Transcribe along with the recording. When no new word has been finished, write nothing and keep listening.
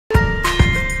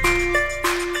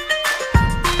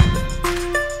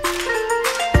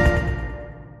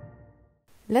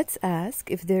Let's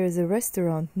ask if there is a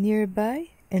restaurant nearby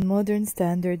in modern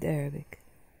standard Arabic.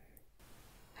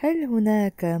 هل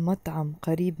هناك مطعم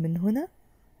قريب من هنا؟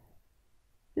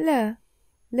 لا،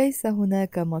 ليس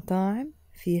هناك مطاعم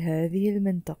في هذه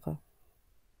المنطقة.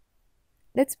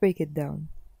 Let's break it down.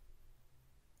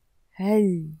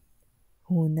 هل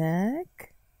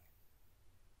هناك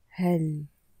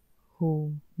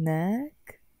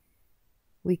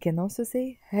We can also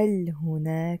say هل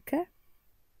هناك.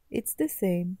 It's the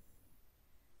same.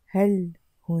 هل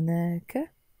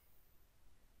هناك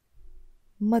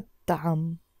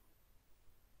مطعم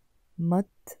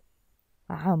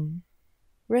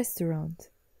restaurant.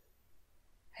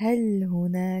 هل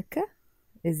هناك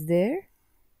is there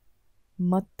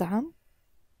مطعم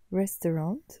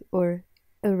restaurant or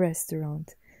a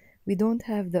restaurant. We don't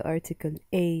have the article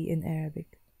a in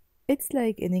Arabic. It's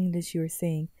like in English you're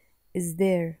saying is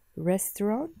there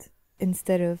restaurant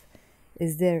instead of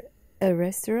is there a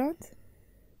restaurant.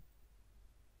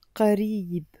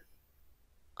 قريب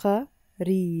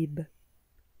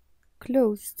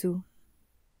close to.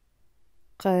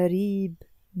 قريب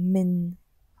من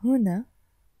هنا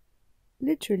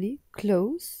literally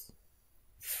close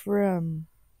from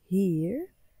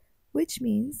here, which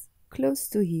means close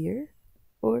to here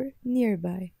or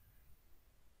nearby.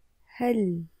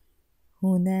 هل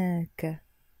هناك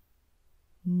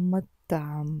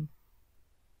مطعم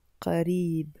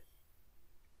قريب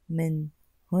من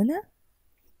هنا؟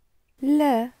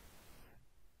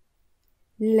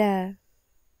 لا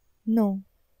no.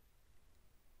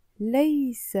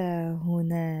 ليس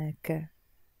هناك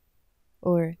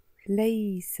or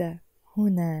ليس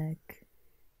هناك.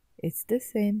 It's the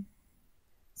same.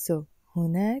 So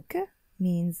هناك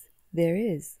means there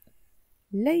is.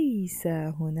 ليس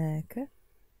هناك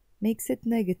makes it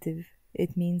negative.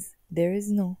 It means there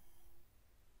is no.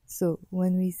 So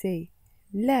when we say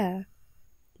لا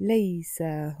ليس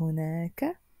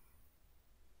هناك,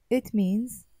 it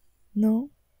means no,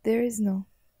 there is no.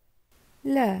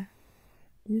 لا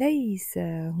ليس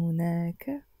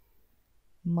هناك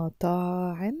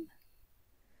مطاعم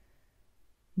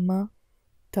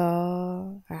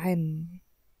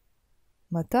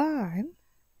مطاعم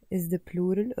is the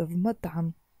plural of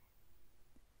مطعم.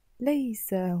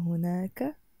 ليس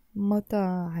هناك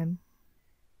مطاعم.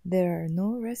 There are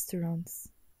no restaurants.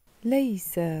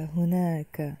 ليس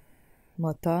هناك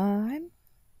مطاعم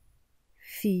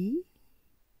في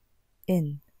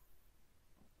in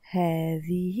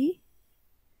هذه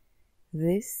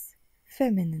this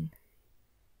feminine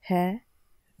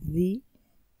هذه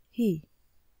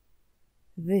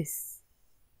this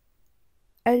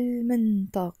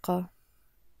المنطقة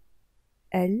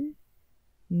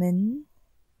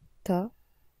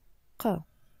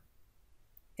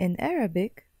In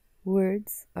Arabic,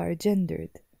 words are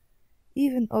gendered.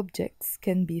 Even objects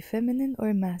can be feminine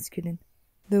or masculine.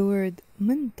 The word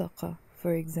منطقة,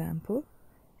 for example,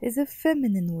 is a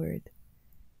feminine word.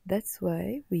 That's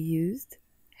why we used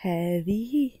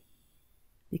هذه,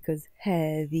 because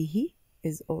هذه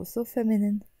is also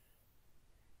feminine.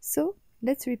 So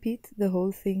let's repeat the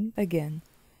whole thing again.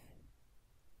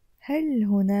 هل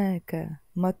هناك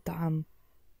مطعم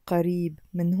قريب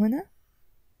من هنا؟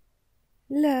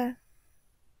 لا،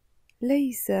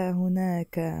 ليس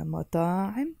هناك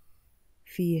مطاعم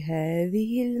في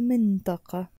هذه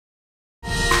المنطقة.